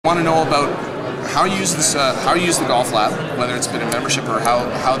want to know about how you use this, how you use the golf lab, whether it's been a membership or how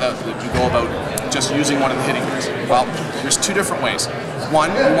you go about just using one of the hitting ranges. Well, there's two different ways.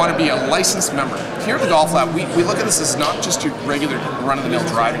 One, we want to be a licensed member. Here at the golf lab, we look at this as not just your regular run-of-the-mill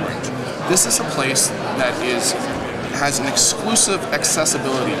driving range. This is a place that has an exclusive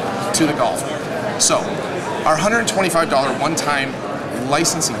accessibility to the golf. So, our $125 one-time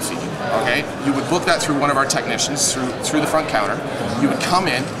licensing fee, okay, you would book that through one of our technicians through the front counter. You would come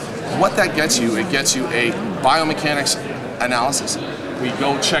in. What that gets you, it gets you a biomechanics analysis. We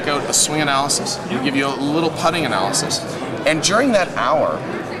go check out a swing analysis. We give you a little putting analysis. And during that hour,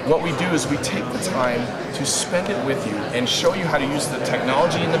 what we do is we take the time to spend it with you and show you how to use the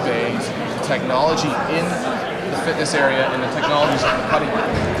technology in the bays, the technology in the fitness area, and the technologies of the putting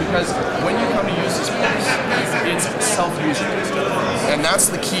area. Because when you come to use this place, it's self-using. And that's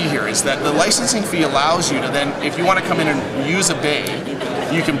the key here, is that the licensing fee allows you to then, if you want to come in and use a bay,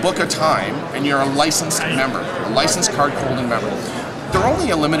 you can book a time and you're a licensed member, a licensed card holding member. There are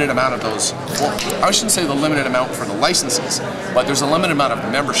only a limited amount of those. Well, I shouldn't say the limited amount for the licenses, but there's a limited amount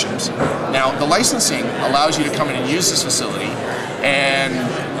of memberships. Now, the licensing allows you to come in and use this facility and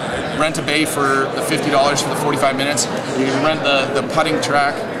rent a bay for the $50 for the 45 minutes. You can rent the putting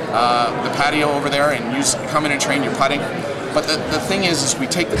track, the patio over there, and come in and train your putting. But the thing is we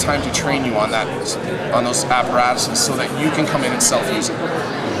take the time to train you on those apparatuses so that you can come in and self-use it.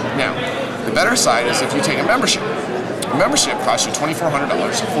 Now, the better side is if you take a membership. A membership costs you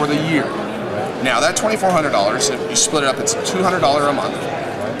 $2,400 for the year. Now that $2,400, if you split it up, it's $200 a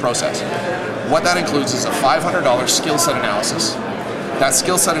month process. What that includes is a $500 skill set analysis. That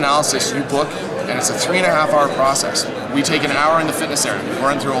skill set analysis you book, and it's a 3.5-hour process. We take an hour in the fitness area. We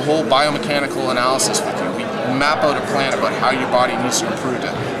run through a whole biomechanical analysis with you. We map out a plan about how your body needs to improve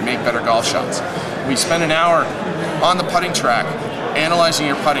to make better golf shots. We spend an hour on the putting track analyzing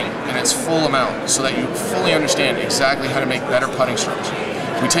your putting in its full amount so that you fully understand exactly how to make better putting strokes.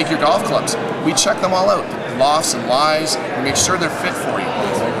 We take your golf clubs. We check them all out, lofts and lies, and make sure they're fit for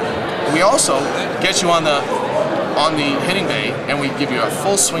you. We also get you on the hitting bay, and we give you a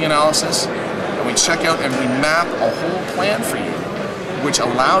full swing analysis, and we check out and we map a whole plan for you, which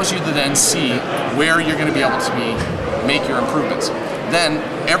allows you to then see where you're going to be able to make your improvements. Then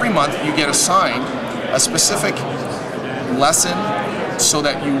every month you get assigned a specific lesson so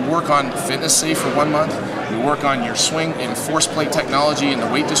that you work on fitness safe for 1 month, you work on your swing and force plate technology and the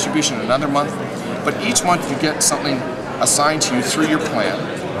weight distribution another month, but each month you get something assigned to you through your plan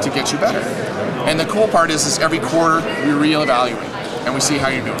to get you better. And the cool part is every quarter we reevaluate and we see how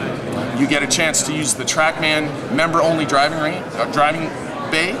you're doing. You get a chance to use the TrackMan member-only driving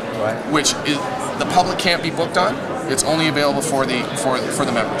bay, which the public can't be booked on. It's only available for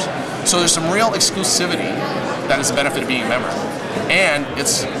the members. So there's some real exclusivity that is a benefit of being a member. And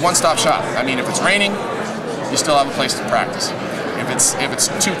it's one-stop shop. I mean, if it's raining, you still have a place to practice. If it's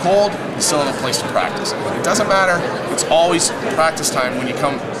too cold, you still have a place to practice. It doesn't matter. It's always practice time when you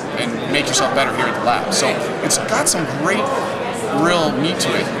come and make yourself better here at the lab. So it's got some great, real meat to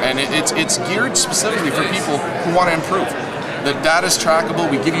it, and it's geared specifically for people who want to improve. The data is trackable.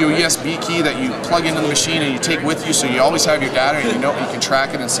 We give you a USB key that you plug into the machine and you take with you, so you always have your data and you can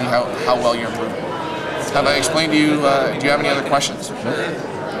track it and see how well you're improving. Have I explained to you? Do you have any other questions? Do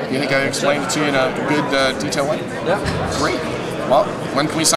you think I explained it to you in a good, detailed way? Yeah. Great. Well, when can we